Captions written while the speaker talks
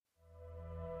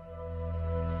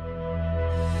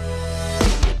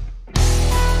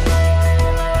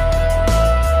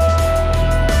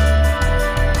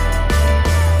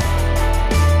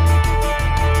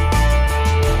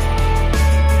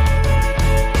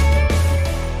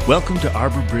Welcome to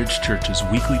Arbor Bridge Church's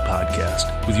weekly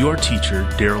podcast with your teacher,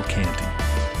 Daryl Canty.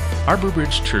 Arbor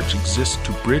Bridge Church exists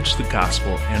to bridge the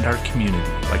gospel and our community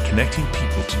by connecting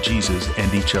people to Jesus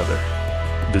and each other.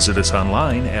 Visit us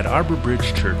online at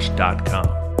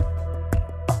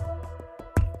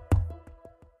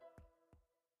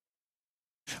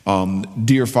arborbridgechurch.com.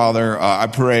 Dear Father, I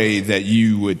pray that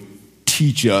you would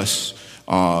teach us,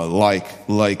 like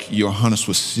Johannes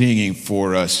was singing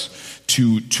for us,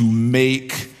 to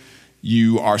make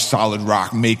you our solid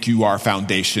rock, make you our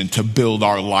foundation, to build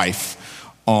our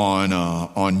life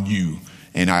on you.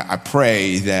 And I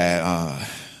pray that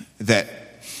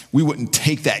we wouldn't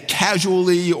take that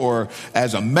casually or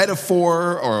as a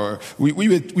metaphor, or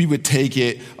we would take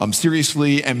it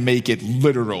seriously and make it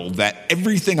literal, that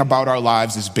everything about our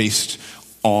lives is based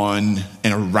on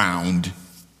and around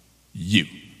you.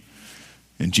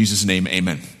 In Jesus' name,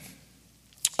 amen.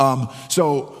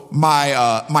 So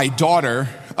my daughter,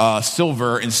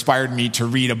 Silver, inspired me to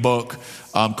read a book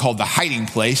called The Hiding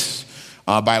Place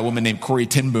by a woman named Corrie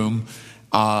ten Boom.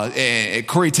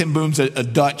 Corrie ten Boom's a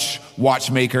Dutch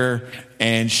watchmaker,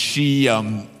 and she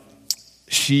and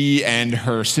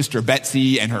her sister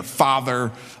Betsy and her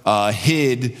father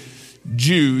hid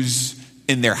Jews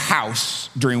in their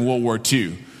house during World War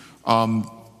II. And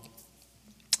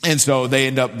so they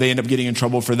end up getting in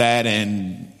trouble for that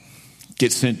and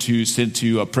get sent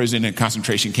to a prison and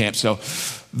concentration camp. So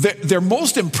their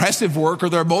most impressive work, or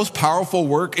their most powerful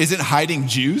work, isn't hiding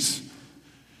Jews,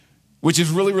 which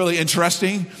is really, really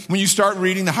interesting. When you start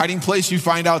reading The Hiding Place, you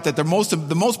find out that the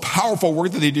most powerful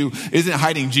work that they do isn't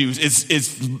hiding Jews.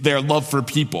 It's their love for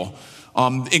people,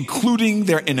 including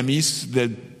their enemies,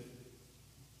 the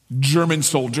German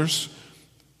soldiers.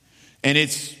 And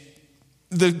it's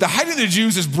the hiding the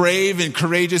Jews is brave and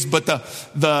courageous, but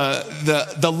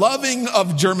the loving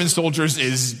of German soldiers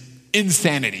is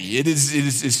insanity. It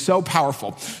is so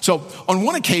powerful. So on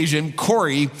one occasion,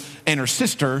 Corrie and her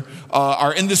sister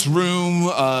are in this room,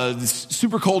 this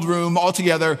super cold room, all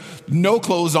together, no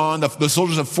clothes on. The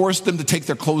soldiers have forced them to take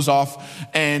their clothes off,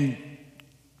 and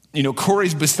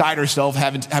Corrie's beside herself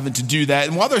having to do that.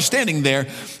 And while they're standing there,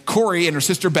 Corrie and her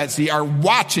sister Betsy are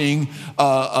watching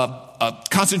a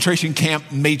concentration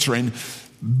camp matron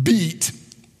beat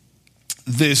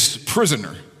this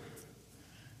prisoner.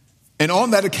 And on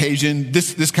that occasion,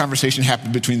 this conversation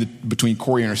happened between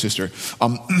Corrie and her sister.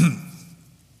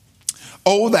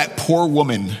 "Oh, that poor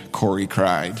woman," Corrie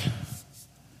cried.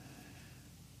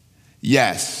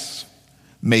 "Yes,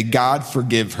 may God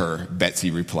forgive her," Betsy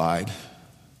replied.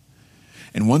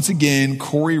 And once again,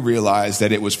 Corrie realized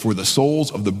that it was for the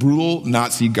souls of the brutal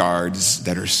Nazi guards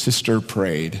that her sister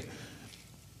prayed.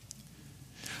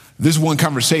 This one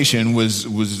conversation was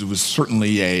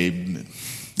certainly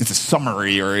it's a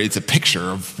summary, or it's a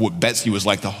picture of what Betsy was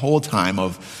like the whole time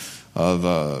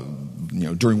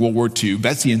during World War II.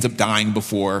 Betsy ends up dying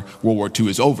before World War II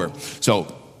is over.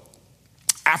 So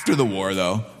after the war,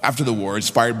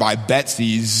 inspired by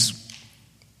Betsy's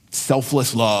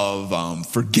selfless love,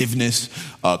 forgiveness,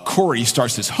 Corrie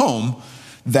starts this home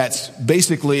that's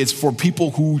basically, it's for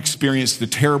people who experience the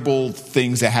terrible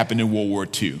things that happened in World War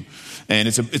II. And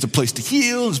it's a place to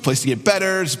heal, it's a place to get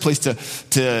better, it's a place to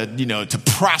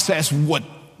process what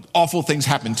awful things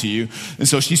happened to you. And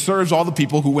so she serves all the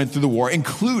people who went through the war,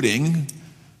 including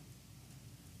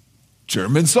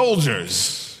German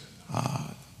soldiers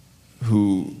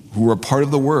who were part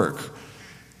of the work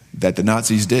that the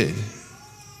Nazis did.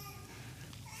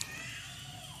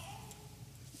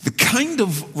 The kind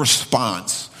of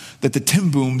response that the ten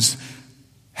Booms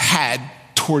had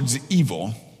towards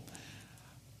evil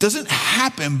doesn't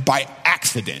happen by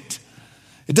accident.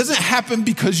 It doesn't happen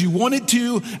because you want it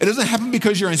to. It doesn't happen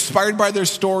because you're inspired by their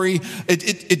story.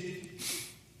 It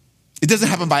doesn't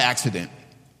happen by accident.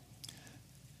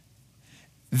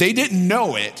 They didn't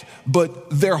know it,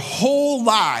 but their whole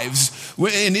lives,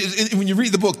 and when you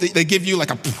read the book, they give you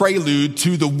like a prelude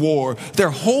to the war.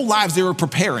 Their whole lives, they were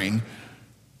preparing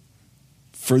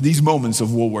for these moments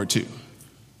of World War II.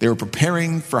 They were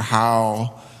preparing for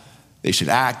how they should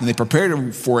act, and they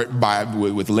prepared for it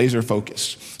with laser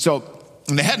focus. So,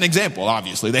 and they had an example,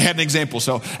 obviously. They had an example.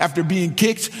 So after being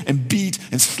kicked and beat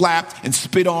and slapped and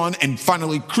spit on and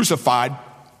finally crucified,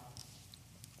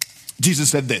 Jesus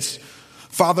said this: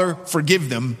 "Father, forgive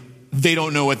them. They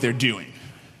don't know what they're doing."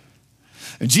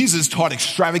 And Jesus taught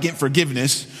extravagant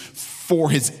forgiveness for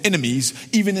his enemies,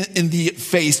 even in the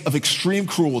face of extreme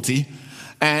cruelty.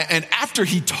 And after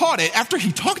he taught it, after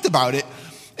he talked about it,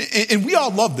 and we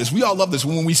all love this. We all love this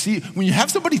when you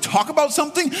have somebody talk about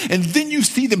something and then you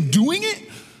see them doing it.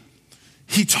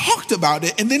 He talked about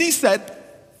it and then he said,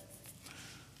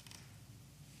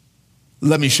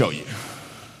 Let me show you.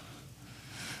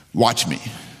 Watch me.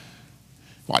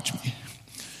 Watch me.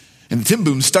 And the Tim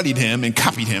Boom studied him and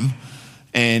copied him.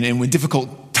 And when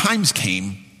difficult times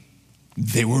came,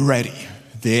 they were ready.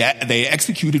 They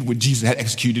executed what Jesus had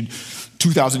executed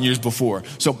 2,000 years before.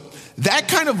 So that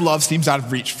kind of love seems out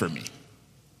of reach for me.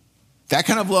 That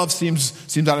kind of love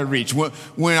seems out of reach.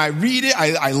 When I read it,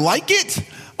 I like it,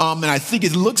 and I think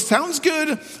it sounds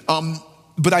good,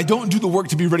 but I don't do the work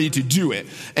to be ready to do it.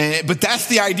 But that's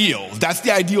the ideal. That's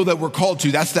the ideal that we're called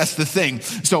to. That's the thing.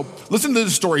 So listen to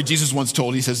the story Jesus once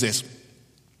told. He says this: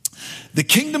 "The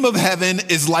kingdom of heaven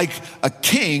is like a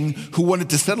king who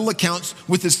wanted to settle accounts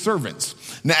with his servants.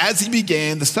 Now, as he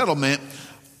began the settlement,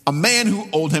 a man who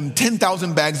owed him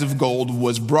 10,000 bags of gold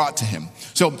was brought to him."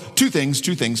 So two things.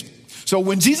 So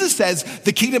when Jesus says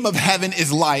the kingdom of heaven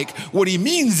is like, what he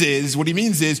means is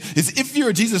if you're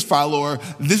a Jesus follower,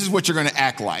 this is what you're going to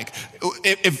act like.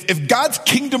 If God's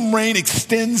kingdom reign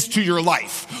extends to your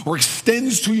life or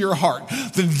extends to your heart,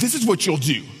 then this is what you'll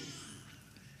do.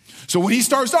 So when he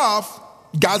starts off,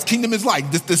 God's kingdom is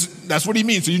like this. That's what he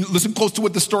means. So you listen close to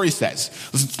what the story says.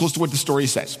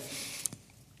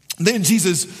 Then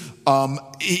Jesus,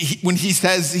 when he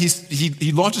says,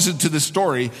 he launches into this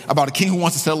story about a king who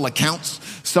wants to settle accounts.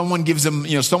 Someone gives him,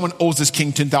 someone owes this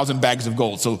king 10,000 bags of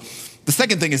gold. So the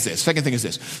second thing is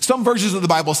this. Some versions of the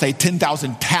Bible say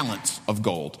 10,000 talents of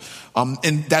gold.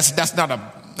 And that's not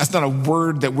a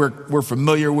word that we're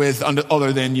familiar with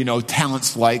other than,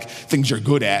 talents like things you're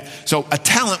good at. So a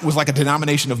talent was like a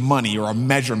denomination of money or a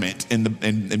measurement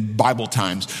in Bible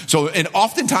times. So, and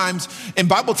oftentimes in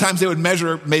Bible times, they would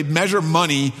measure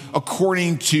money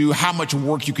according to how much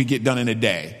work you could get done in a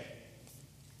day.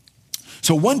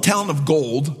 So 1 talent of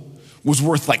gold was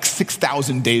worth like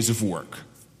 6,000 days of work.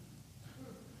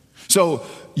 So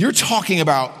you're talking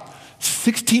about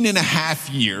 16 and a half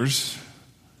years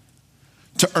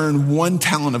to earn 1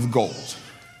 talent of gold.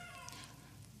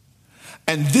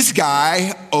 And this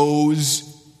guy owes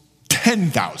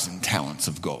 10,000 talents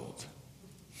of gold.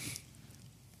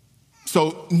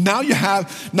 So now you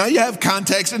have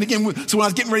context. And again, so when I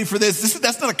was getting ready for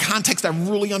that's not a context I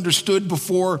really understood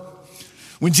before.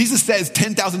 When Jesus says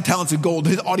 10,000 talents of gold,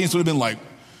 his audience would have been like,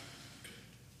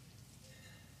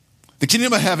 the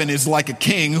kingdom of heaven is like a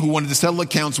king who wanted to settle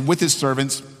accounts with his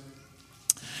servants.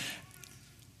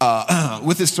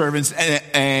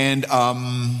 And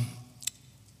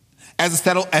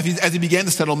as he began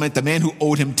the settlement, the man who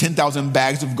owed him 10,000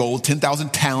 bags of gold,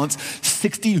 10,000 talents,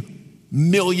 60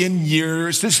 million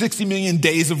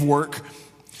days of work,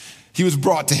 he was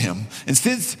brought to him. And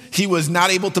since he was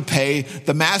not able to pay,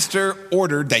 the master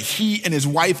ordered that he and his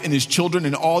wife and his children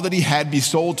and all that he had be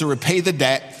sold to repay the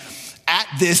debt. At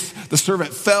this, the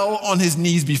servant fell on his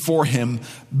knees before him.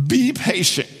 "Be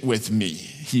patient with me,"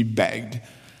 he begged,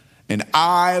 "and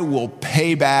I will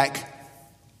pay back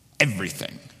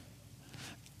everything."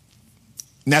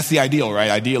 And that's the ideal, right?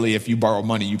 Ideally, if you borrow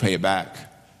money, you pay it back.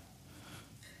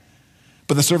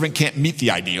 But the servant can't meet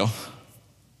the ideal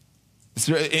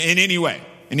in any way.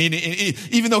 And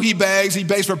even though he begs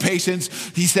for patience,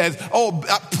 he says,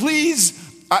 please,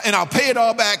 and I'll pay it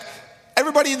all back.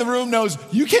 Everybody in the room knows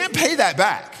you can't pay that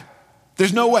back.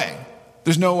 There's no way.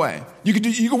 You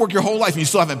can work your whole life and you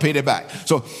still haven't paid it back.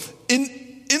 So in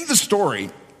the story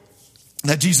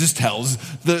that Jesus tells,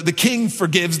 the king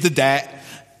forgives the debt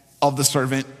of the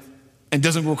servant and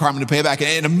doesn't require him to pay it back.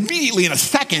 And immediately, in a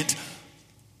second,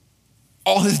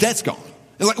 all his debt's gone.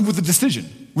 Like with a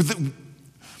decision.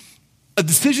 A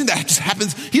decision that just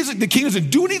happens. The king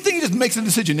doesn't do anything. He just makes a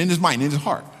decision in his mind, in his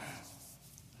heart.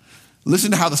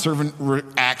 Listen to how the servant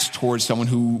reacts towards someone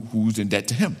who's in debt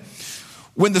to him.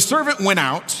 When the servant went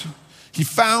out, he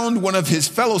found one of his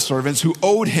fellow servants who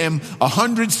owed him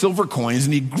 100 silver coins,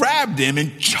 and he grabbed him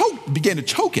and began to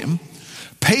choke him.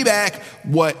 "Pay back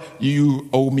what you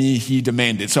owe me," he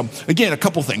demanded. So again, a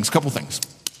couple things.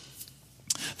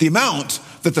 The amount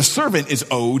that the servant is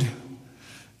owed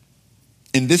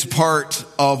in this part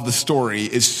of the story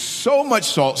is so much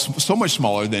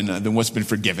smaller than what's been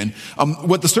forgiven.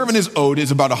 What the servant is owed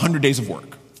is about 100 days of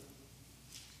work.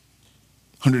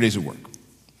 100 days of work,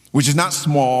 which is not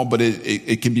small, but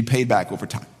it can be paid back over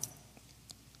time.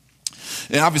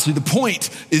 And obviously the point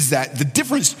is that the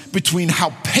difference between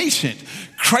how patient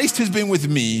Christ has been with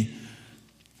me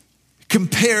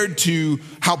compared to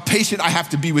how patient I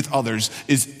have to be with others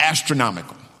is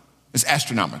astronomical. It's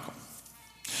astronomical.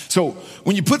 So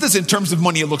when you put this in terms of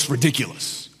money, it looks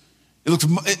ridiculous. It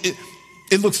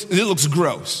looks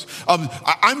gross.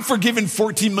 I'm forgiven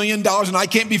 $14 million and I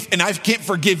can't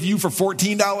forgive you for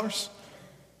 $14.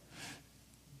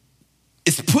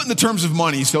 It's put in the terms of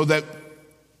money so that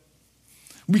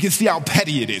We can see how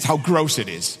petty it is, how gross it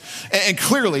is. And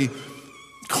clearly,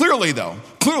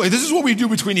 this is what we do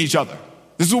between each other.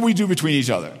 This is what we do between each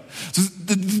other. So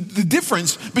the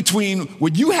difference between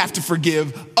what you have to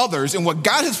forgive others and what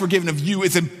God has forgiven of you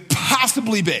is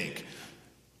impossibly big.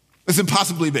 It's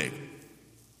impossibly big.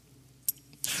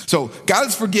 So God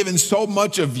has forgiven so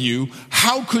much of you.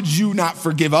 How could you not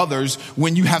forgive others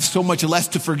when you have so much less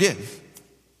to forgive?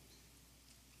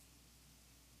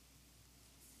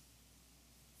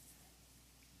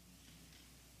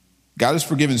 God has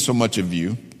forgiven so much of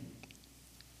you.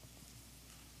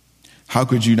 How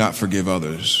could you not forgive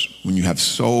others when you have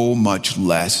so much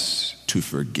less to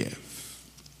forgive?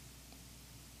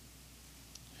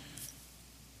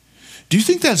 Do you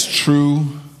think that's true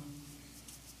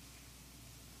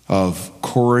of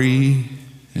Corey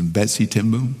and Betsy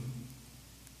Timboom?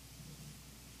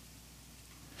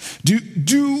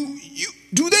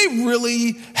 Do they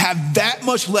really have that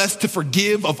much less to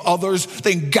forgive of others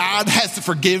than God has to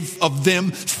forgive of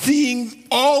them, seeing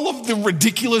all of the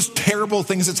ridiculous, terrible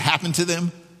things that's happened to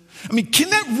them? I mean, can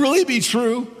that really be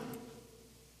true?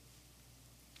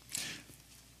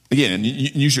 Again, and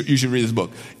you should read this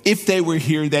book. If they were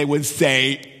here, they would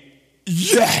say,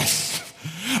 yes,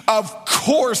 of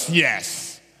course, yes.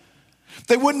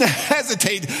 They wouldn't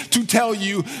hesitate to tell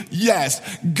you, yes,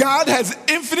 God has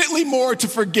infinitely more to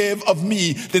forgive of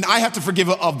me than I have to forgive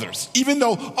of others, even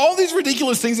though all these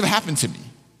ridiculous things have happened to me.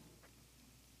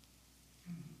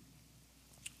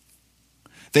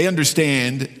 They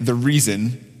understand the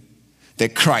reason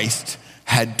that Christ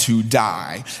had to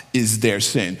die is their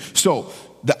sin. So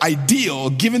the ideal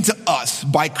given to us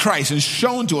by Christ and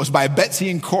shown to us by Betsy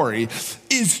and Corey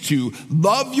is to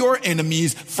love your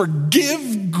enemies,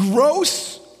 forgive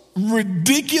gross,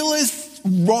 ridiculous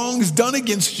wrongs done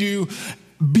against you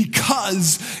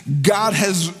because God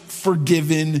has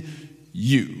forgiven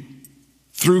you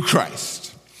through Christ.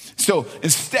 So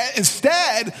instead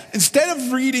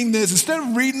of reading this, instead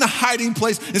of reading The Hiding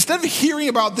Place, instead of hearing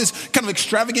about this kind of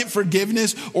extravagant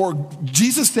forgiveness or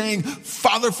Jesus saying,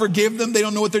 Father, forgive them, they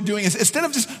don't know what they're doing, instead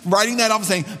of just writing that off and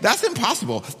saying, that's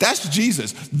impossible, that's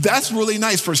Jesus, that's really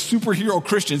nice for superhero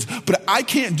Christians, but I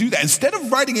can't do that. Instead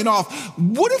of writing it off,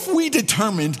 what if we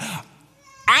determined,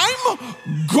 I'm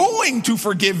going to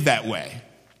forgive that way.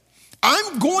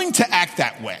 I'm going to act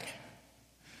that way.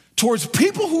 Towards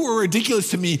people who are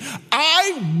ridiculous to me,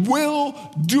 I will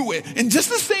do it. In just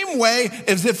the same way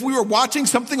as if we were watching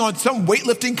something on some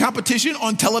weightlifting competition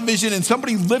on television and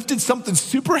somebody lifted something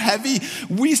super heavy,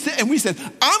 we said,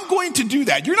 I'm going to do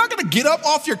that. You're not going to get up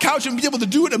off your couch and be able to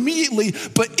do it immediately,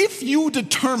 but if you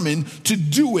determine to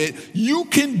do it, you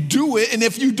can do it. And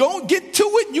if you don't get to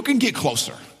it, you can get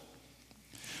closer.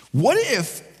 What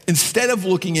if instead of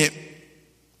looking at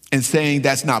and saying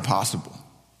that's not possible,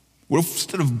 what if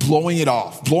instead of blowing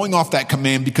off that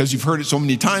command because you've heard it so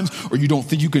many times or you don't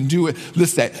think you can do it,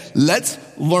 let's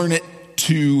learn it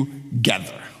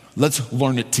together. Let's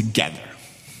learn it together.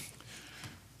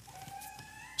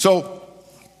 So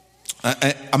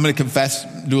I'm going to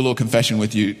do a little confession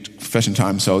with you, confession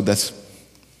time. So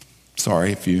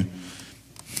sorry if you...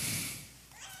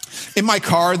 In my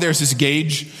car, there's this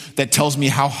gauge that tells me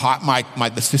how hot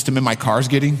the system in my car is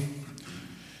getting.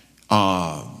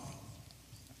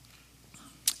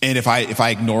 And if I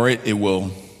ignore it, it will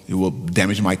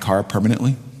damage my car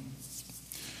permanently.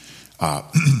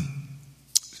 But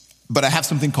I have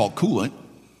something called coolant.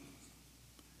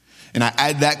 And I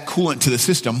add that coolant to the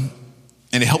system,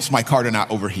 and it helps my car to not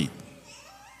overheat.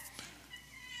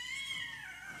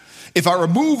 If I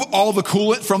remove all the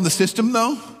coolant from the system,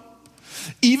 though,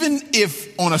 even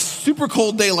if on a super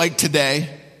cold day like today,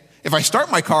 if I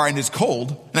start my car and it's cold,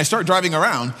 and I start driving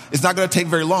around, it's not going to take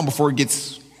very long before it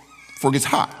gets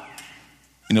hot.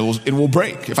 And it will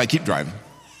break if I keep driving.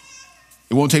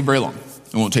 It won't take very long.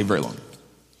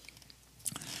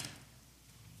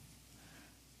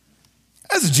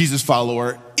 As a Jesus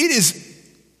follower, it is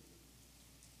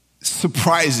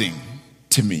surprising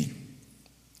to me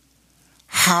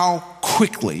how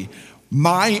quickly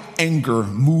my anger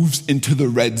moves into the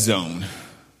red zone.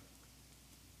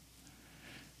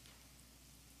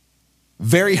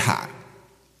 Very hot,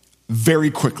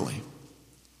 very quickly.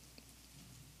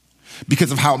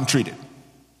 Because of how I'm treated.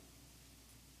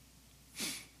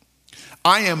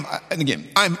 I'm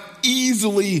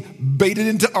easily baited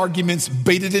into arguments,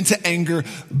 baited into anger.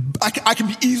 I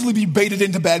can easily be baited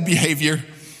into bad behavior.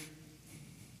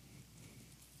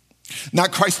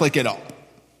 Not Christ-like at all.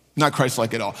 Not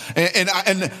Christ-like at all. And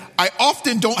I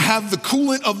often don't have the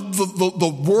coolant of the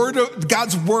word of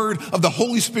God's word of the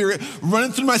Holy Spirit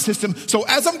running through my system. So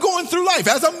as I'm going through life,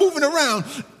 as I'm moving around,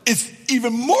 it's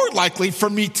even more likely for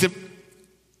me to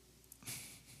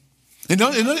And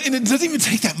it doesn't even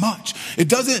take that much. It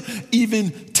doesn't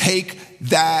even take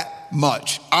that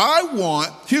much.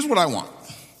 Here's what I want.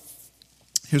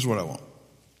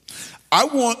 I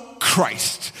want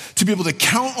Christ to be able to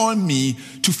count on me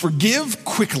to forgive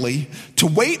quickly, to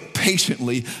wait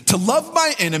patiently, to love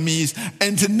my enemies,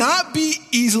 and to not be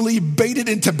easily baited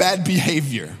into bad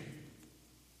behavior.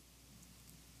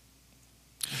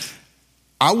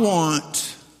 I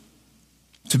want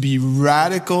to be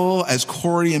radical as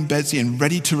Corey and Betsy and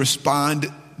ready to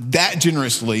respond that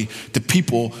generously to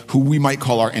people who we might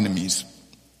call our enemies.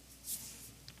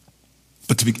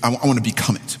 But I want to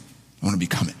become it. I want to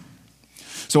become it.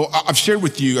 So I shared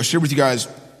with you guys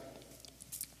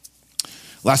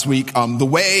last week, the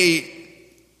way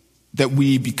that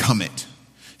we become it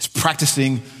is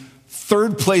practicing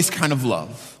third place kind of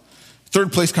love.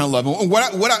 Third place kind of love.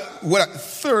 And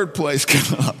third place kind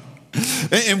of love.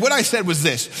 And what I said was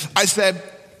this. I said,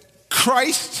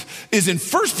 Christ is in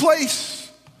first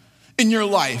place in your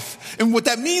life. And what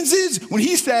that means is when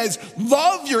he says,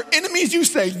 love your enemies, you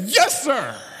say, yes,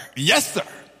 sir. Yes, sir.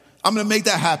 I'm going to make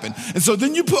that happen. And so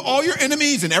then you put all your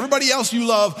enemies and everybody else you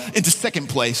love into second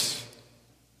place.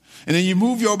 And then you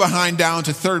move your behind down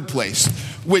to third place,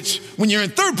 which when you're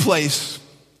in third place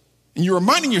and you're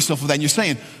reminding yourself of that and you're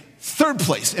saying, third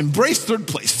place, embrace third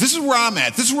place. This is where I'm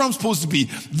at. This is where I'm supposed to be.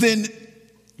 Then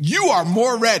you are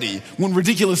more ready when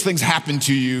ridiculous things happen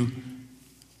to you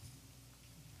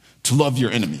to love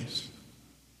your enemies.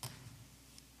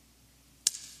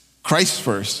 Christ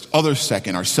first, others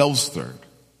second, ourselves third.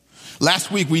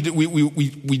 Last week, we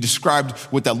described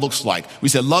what that looks like. We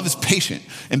said love is patient.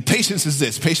 And patience is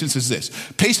this. Patience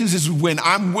is when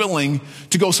I'm willing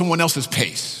to go someone else's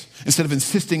pace instead of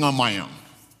insisting on my own.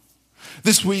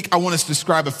 This week, I want us to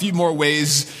describe a few more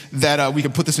ways that we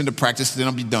can put this into practice, then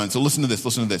I'll be done. So listen to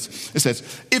this. It says,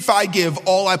 if I give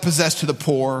all I possess to the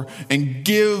poor and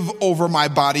give over my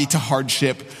body to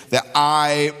hardship that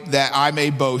I may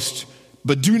boast,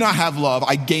 but do not have love,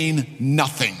 I gain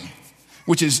nothing.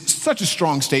 Which is such a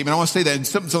strong statement. I want to say that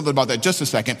something about that in just a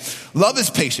second. Love is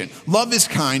patient. Love is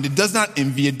kind. It does not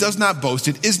envy. It does not boast.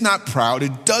 It is not proud.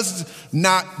 It does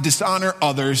not dishonor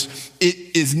others.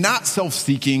 It is not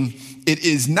self-seeking. It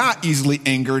is not easily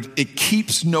angered. It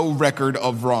keeps no record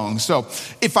of wrong. So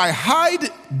if I hide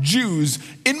Jews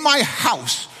in my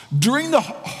house during the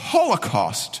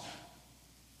Holocaust,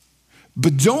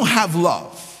 but don't have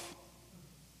love,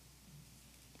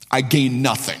 I gain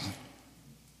nothing.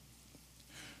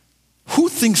 Who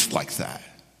thinks like that?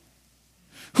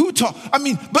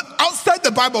 But outside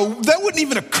the Bible, that wouldn't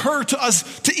even occur to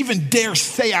us to even dare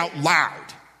say out loud.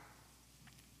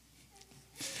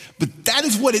 But that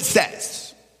is what it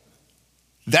says.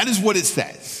 That is what it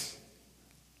says.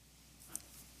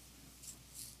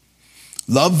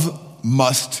 Love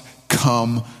must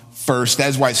come first. That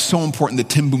is why it's so important that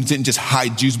Tim Booms didn't just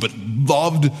hide Jews, but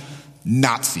loved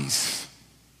Nazis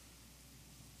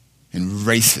and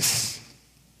racists.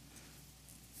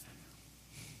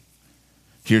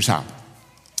 Here's how.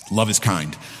 Love is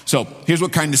kind. So here's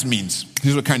what kindness means.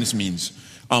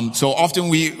 So often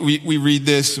we read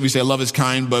this, we say love is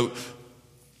kind, but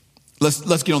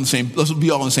let's be all on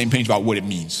the same page about what it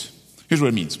means. Here's what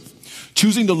it means.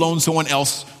 Choosing to loan someone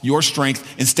else your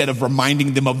strength instead of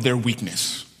reminding them of their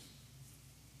weakness.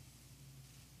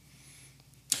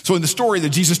 So in the story that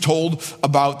Jesus told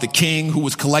about the king who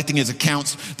was collecting his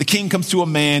accounts, the king comes to a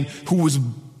man who was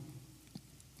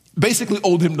basically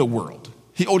owed him the world.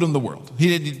 He owed him the world.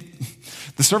 The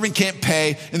servant can't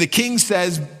pay, and the king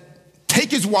says, take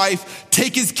his wife,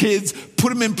 take his kids, put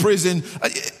them in prison.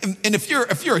 And if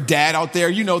you're a dad out there,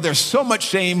 you know there's so much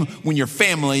shame when your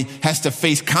family has to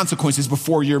face consequences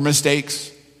before your mistakes.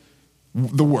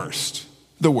 The worst.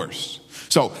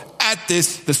 So at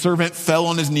this, the servant fell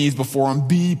on his knees before him.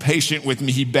 Be patient with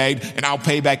me, he begged, and I'll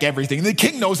pay back everything. And the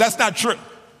king knows that's not true.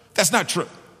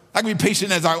 I can be patient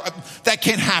that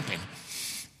can't happen.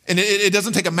 And it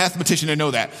doesn't take a mathematician to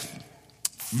know that.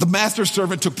 The master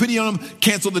servant took pity on him,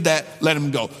 canceled the debt, let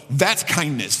him go. That's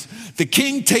kindness. The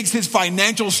king takes his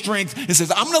financial strength and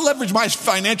says, I'm going to leverage my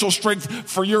financial strength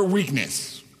for your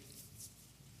weakness.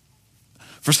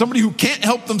 For somebody who can't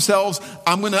help themselves,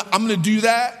 I'm going to do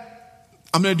that.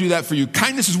 I'm going to do that for you.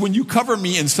 Kindness is when you cover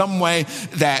me in some way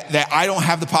that I don't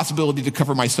have the possibility to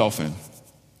cover myself in.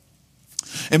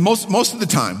 And most of the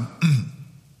time,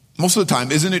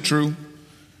 isn't it true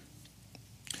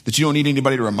that you don't need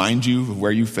anybody to remind you of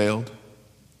where you failed?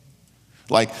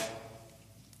 Like,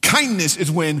 kindness is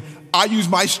when I use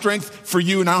my strength for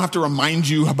you and I don't have to remind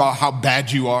you about how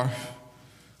bad you are.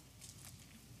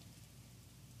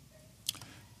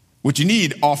 What you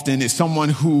need often is someone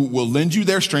who will lend you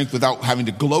their strength without having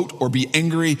to gloat or be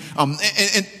angry.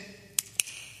 And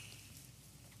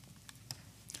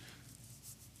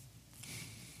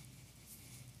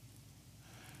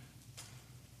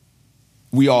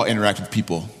we all interact with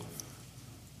people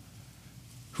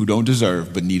who don't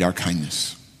deserve but need our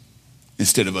kindness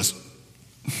instead of us.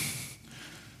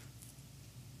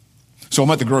 So I'm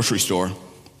at the grocery store.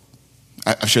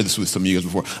 I've shared this with some of you guys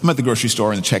before. I'm at the grocery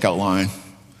store in the checkout line,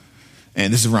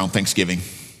 and this is around Thanksgiving.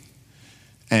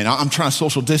 And I'm trying to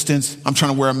social distance. I'm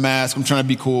trying to wear a mask. I'm trying to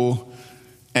be cool.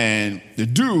 And the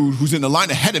dude who's in the line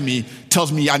ahead of me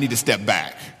tells me I need to step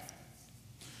back.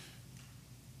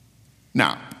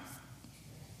 Now,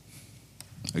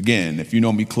 again, if you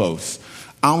know me close,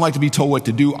 I don't like to be told what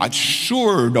to do. I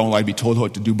sure don't like to be told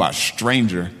what to do by a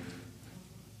stranger.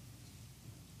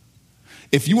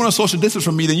 If you want to social distance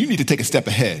from me, then you need to take a step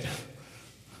ahead.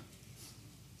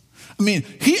 I mean,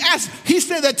 he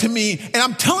said that to me, and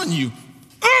I'm telling you,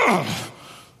 I'm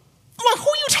like, who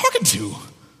are you talking to?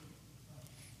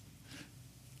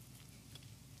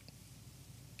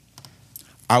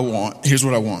 Here's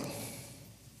what I want.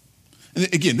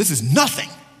 And again, this is nothing.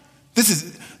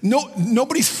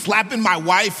 Nobody's slapping my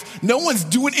wife. No one's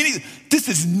doing anything. This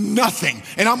is nothing.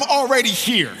 And I'm already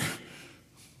here.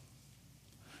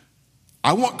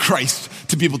 I want Christ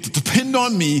to be able to depend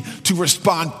on me to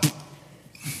respond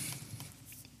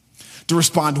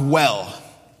well.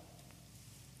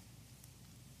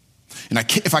 And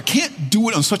if I can't do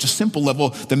it on such a simple level,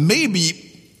 then maybe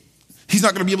he's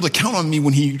not going to be able to count on me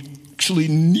when he actually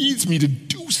needs me to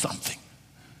do something.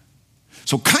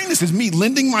 So kindness is me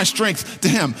lending my strength to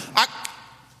him.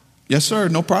 Yes, sir,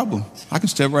 no problem. I can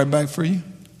step right back for you. You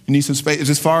need some space? Is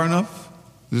this far enough?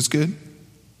 Is this good?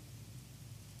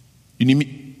 You need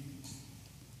me?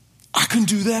 I can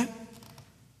do that.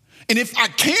 And if I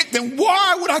can't, then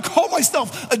why would I call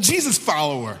myself a Jesus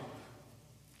follower?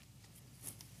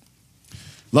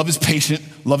 Love is patient.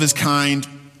 Love is kind.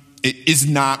 It is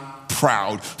not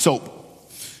proud. So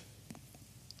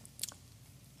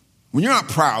when you're not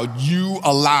proud, you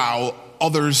allow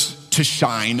others to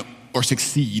shine or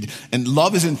succeed. And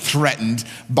love isn't threatened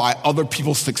by other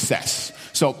people's success.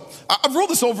 So I rolled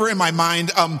this over in my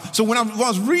mind. So when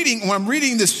I'm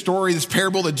reading this story, this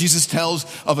parable that Jesus tells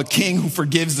of a king who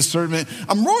forgives the servant,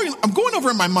 I'm going over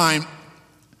in my mind,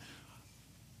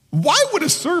 why would a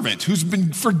servant who's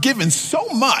been forgiven so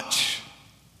much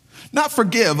not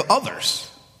forgive others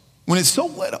when it's so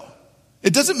little?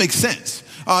 It doesn't make sense.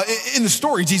 In the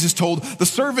story, Jesus told the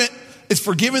servant is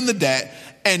forgiven the debt,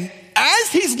 and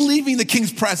as he's leaving the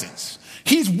king's presence,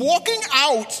 he's walking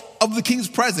out of the king's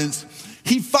presence,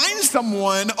 he finds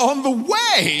someone on the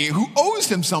way who owes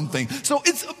him something. So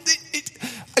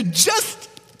I just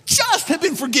have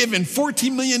been forgiven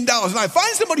 $14 million. And I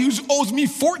find somebody who owes me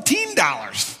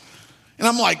 $14. And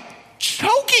I'm like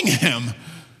choking him.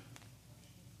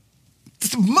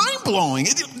 It's mind-blowing.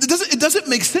 It doesn't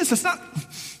make sense.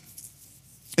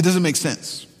 It doesn't make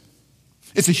sense.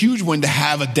 It's a huge win to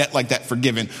have a debt like that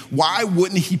forgiven. Why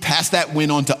wouldn't he pass that win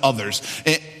on to others?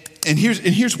 And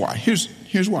here's why. Here's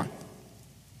why.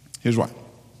 Here's why.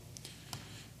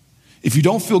 If you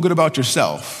don't feel good about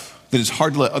yourself, then it's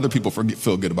hard to let other people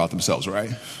feel good about themselves, right?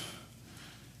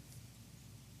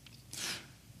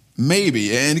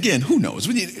 Maybe, and again, who knows?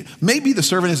 Maybe the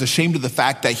servant is ashamed of the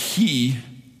fact that he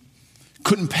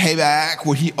couldn't pay back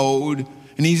what he owed.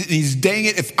 And he's dang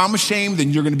it, if I'm ashamed,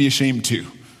 then you're going to be ashamed too.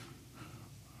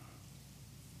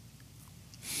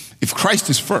 If Christ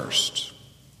is first,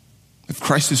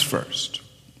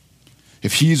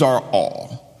 if he's our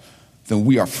all, then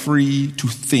we are free to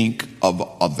think of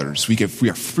others. We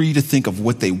are free to think of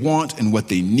what they want and what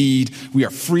they need. We are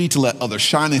free to let others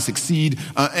shine and succeed.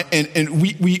 And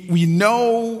we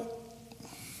know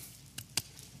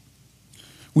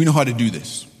how to do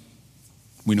this.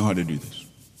 We know how to do this.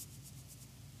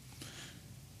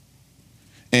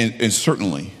 And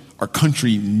certainly, our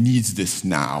country needs this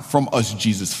now from us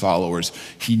Jesus followers.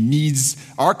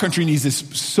 Our country needs this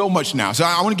so much now. So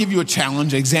I want to give you a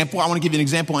challenge, an example. I want to give you an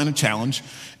example and a challenge.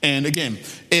 And again,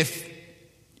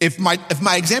 if my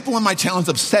example and my challenge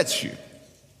upsets you,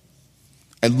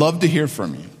 I'd love to hear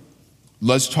from you.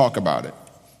 Let's talk about it.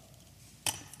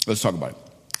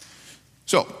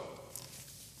 So,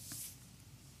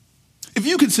 if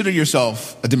you consider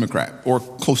yourself a Democrat or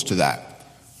close to that,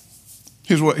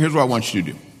 here's what I want you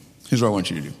to do.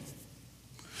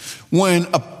 When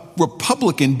a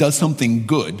Republican does something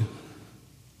good,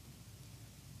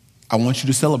 I want you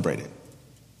to celebrate it.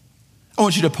 I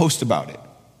want you to post about it.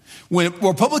 When a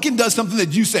Republican does something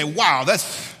that you say, wow,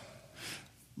 that's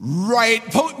right,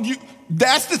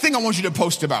 That's the thing I want you to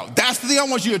post about. That's the thing I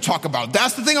want you to talk about.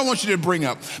 That's the thing I want you to bring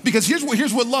up. Because here's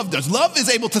what love does. Love is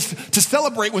able to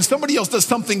celebrate when somebody else does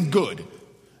something good.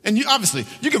 And obviously,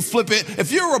 you can flip it.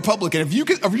 If you're a Republican, if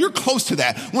you're close to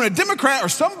that, when a Democrat or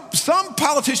some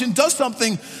politician does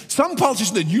something, some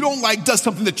politician that you don't like does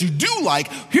something that you do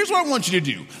like, here's what I want you to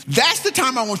do. That's the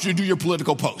time I want you to do your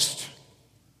political post.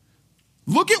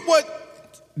 Look at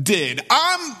what did.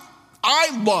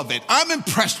 I love it. I'm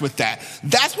impressed with that.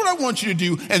 That's what I want you to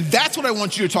do, and that's what I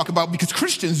want you to talk about, because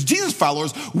Christians, Jesus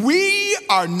followers, we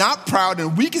are not proud,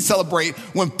 and we can celebrate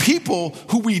when people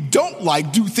who we don't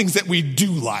like do things that we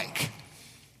do like.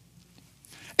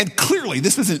 And clearly,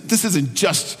 this isn't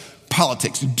just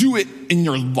politics. Do it in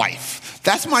your life.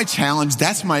 That's my challenge.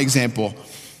 That's my example.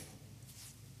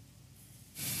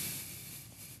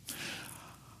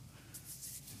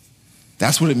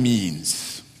 That's what it means.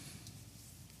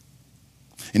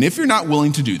 And if you're not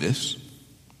willing to do this,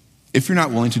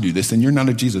 then you're not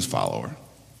a Jesus follower.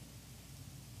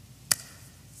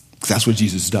 Because that's what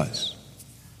Jesus does.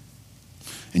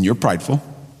 And you're prideful.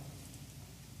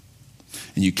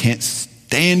 And you can't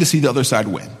stand to see the other side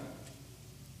win.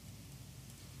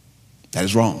 That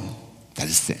is wrong. That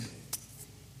is sin.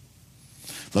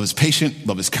 Love is patient.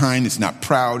 Love is kind. It's not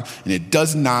proud. And it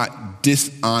does not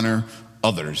dishonor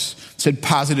others. Said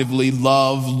positively,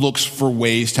 love looks for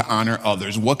ways to honor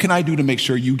others. What can I do to make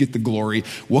sure you get the glory?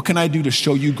 What can I do to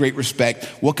show you great respect?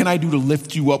 What can I do to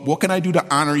lift you up? What can I do to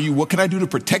honor you? What can I do to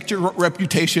protect your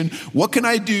reputation? What can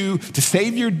I do to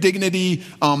save your dignity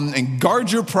and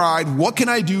guard your pride? What can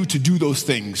I do to do those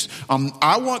things?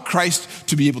 I want Christ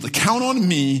to be able to count on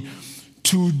me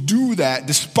to do that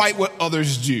despite what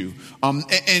others do.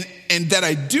 And that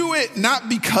I do it not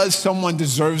because someone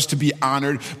deserves to be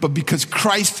honored, but because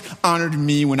Christ honored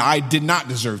me when I did not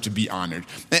deserve to be honored.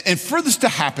 And for this to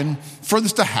happen,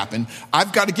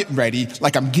 I've got to get ready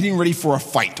like I'm getting ready for a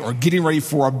fight or getting ready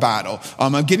for a battle.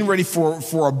 I'm getting ready for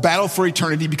a battle for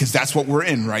eternity, because that's what we're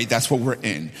in, right? That's what we're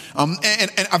in.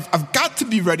 And I've got to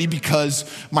be ready, because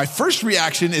my first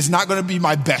reaction is not going to be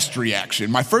my best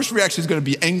reaction. My first reaction is going to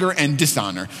be anger and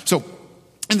dishonor. So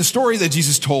in the story that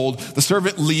Jesus told, the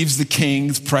servant leaves the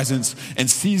king's presence and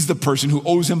sees the person who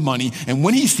owes him money. And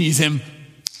when he sees him,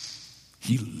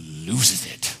 he loses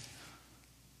it.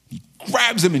 He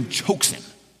grabs him and chokes him,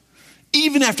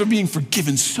 even after being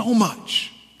forgiven so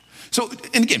much. So,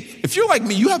 and again, if you're like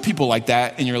me, you have people like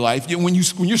that in your life. When you're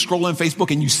scrolling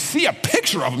Facebook and you see a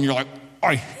picture of him, you're like,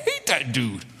 I hate that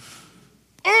dude.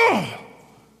 Ugh.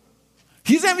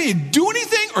 He doesn't have to do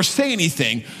anything or say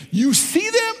anything. You see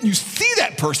them, you see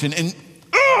that person, and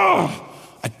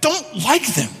I don't like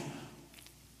them.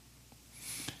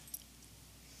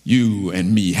 You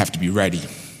and me have to be ready,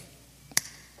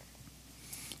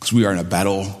 because we are in a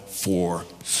battle for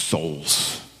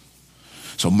souls.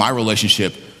 So my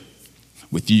relationship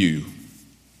with you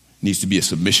needs to be a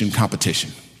submission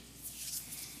competition.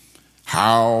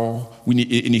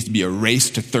 It needs to be a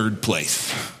race to third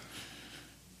place.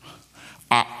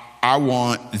 I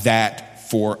want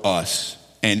that for us.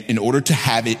 And in order to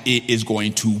have it, it is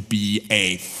going to be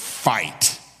a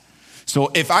fight.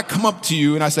 So if I come up to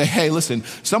you and I say, hey, listen,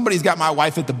 somebody's got my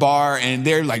wife at the bar and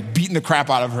they're like beating the crap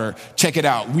out of her. Check it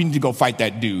out. We need to go fight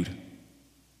that dude.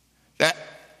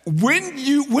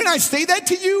 When I say that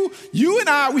to you, you and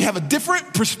I, we have a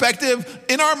different perspective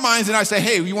in our minds. And I say,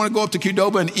 hey, you want to go up to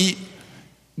Qdoba and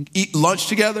eat lunch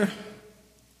together?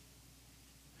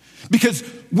 Because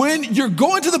when you're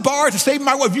going to the bar to save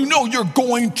my wife, you know you're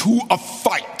going to a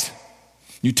fight.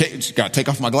 You got to take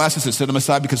off my glasses and set them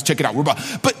aside, because check it out.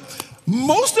 But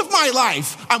most of my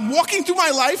life, I'm walking through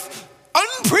my life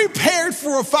unprepared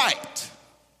for a fight.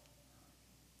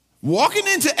 Walking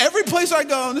into every place I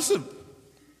go,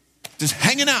 just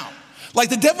hanging out. Like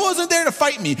the devil isn't there to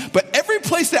fight me, but every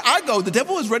place that I go, the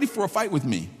devil is ready for a fight with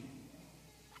me.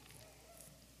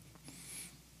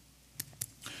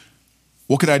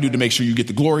 What can I do to make sure you get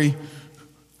the glory?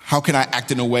 How can I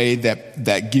act in a way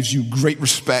that gives you great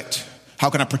respect? How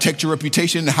can I protect your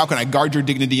reputation? How can I guard your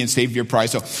dignity and save your pride?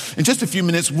 So in just a few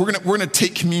minutes, we're gonna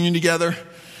take communion together.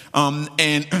 And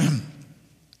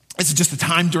it's just a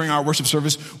time during our worship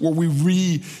service where we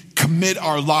recommit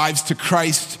our lives to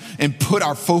Christ and put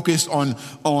our focus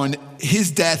on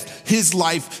his death, his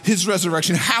life, his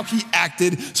resurrection, how he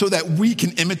acted, so that we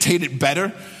can imitate it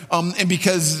better. And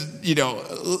because,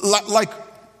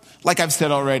 like I've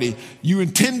said already, you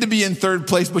intend to be in third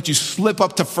place, but you slip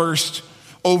up to first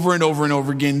over and over and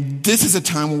over again. This is a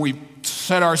time where we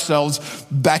set ourselves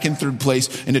back in third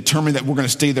place and determine that we're going to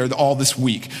stay there all this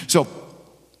week. So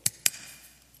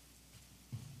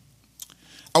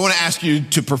I want to ask you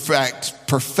to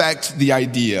perfect the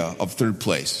idea of third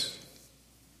place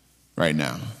right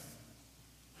now.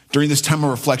 During this time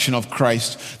of reflection of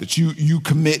Christ, that you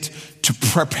commit to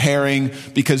preparing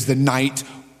because the night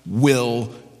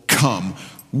will come.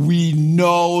 We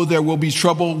know there will be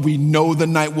trouble. We know the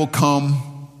night will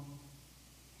come.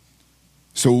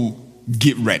 So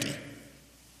get ready.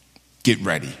 Get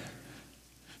ready.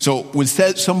 So when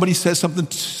somebody says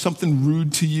something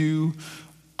rude to you,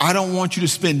 I don't want you to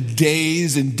spend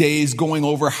days and days going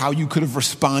over how you could have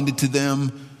responded to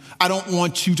them. I don't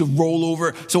want you to roll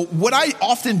over. So what I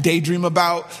often daydream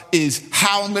about is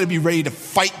how I'm going to be ready to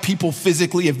fight people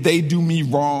physically if they do me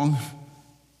wrong.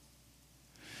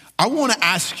 I want to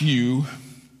ask you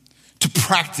to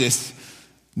practice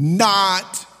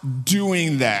not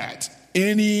doing that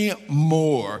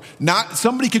anymore. Not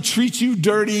somebody could treat you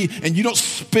dirty and you don't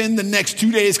spend the next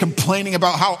 2 days complaining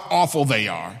about how awful they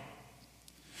are.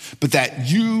 But that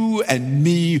you and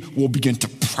me will begin to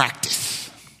practice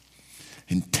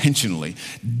intentionally.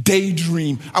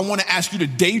 Daydream. I want to ask you to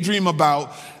daydream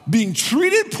about being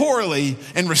treated poorly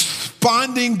and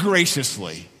responding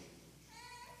graciously.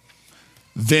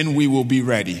 Then we will be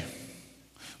ready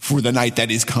for the night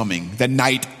that is coming. The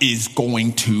night is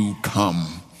going to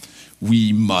come.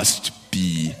 We must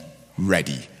be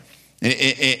ready.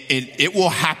 It will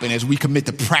happen as we commit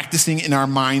to practicing in our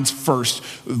minds first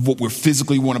what we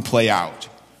physically want to play out.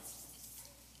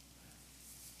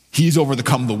 He's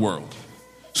overcome the world.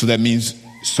 So that means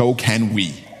so can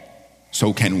we.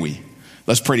 So can we.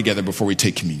 Let's pray together before we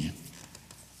take communion.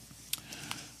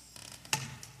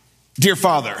 Dear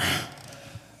Father,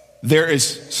 there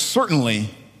is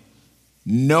certainly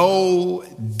no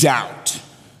doubt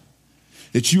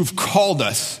that you've called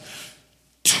us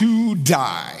to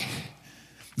die.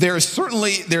 There's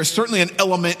certainly an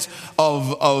element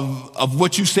of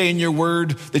what you say in your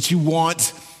word that you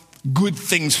want good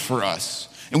things for us.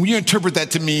 And when you interpret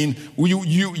that to mean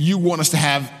you want us to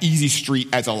have easy street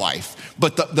as a life.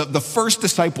 But the first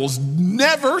disciples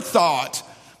never thought,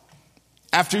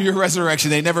 after your resurrection,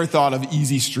 they never thought of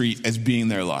easy street as being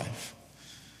their life.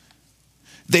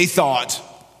 They thought,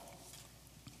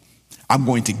 I'm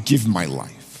going to give my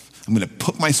life. I'm going to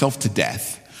put myself to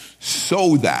death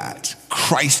so that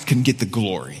Christ can get the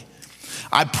glory.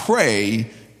 I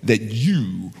pray that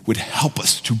you would help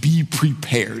us to be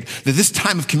prepared. That this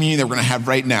time of communion that we're going to have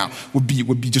right now would be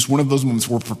just one of those moments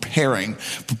where we're preparing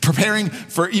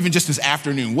for even just this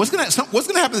afternoon. What's going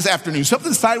to happen this afternoon?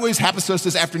 Something sideways happens to us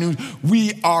this afternoon.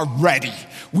 We are ready.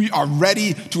 We are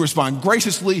ready to respond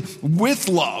graciously with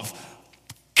love,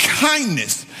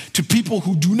 kindness to people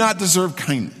who do not deserve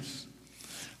kindness.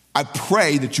 I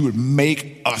pray that you would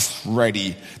make us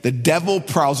ready. The devil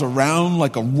prowls around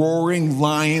like a roaring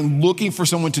lion looking for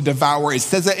someone to devour. It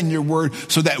says that in your word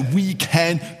so that we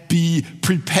can be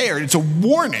prepared. It's a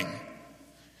warning.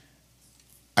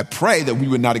 I pray that we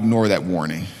would not ignore that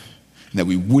warning and that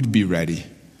we would be ready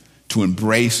to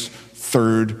embrace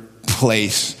third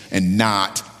place and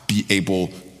not be able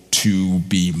to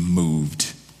be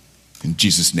moved. In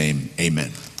Jesus' name,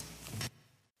 amen.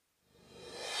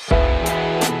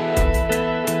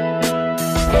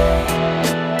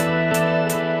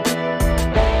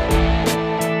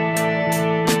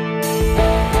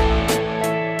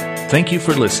 Thank you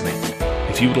for listening.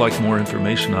 If you would like more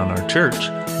information on our church,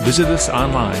 visit us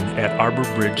online at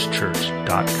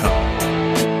arborbridgechurch.com.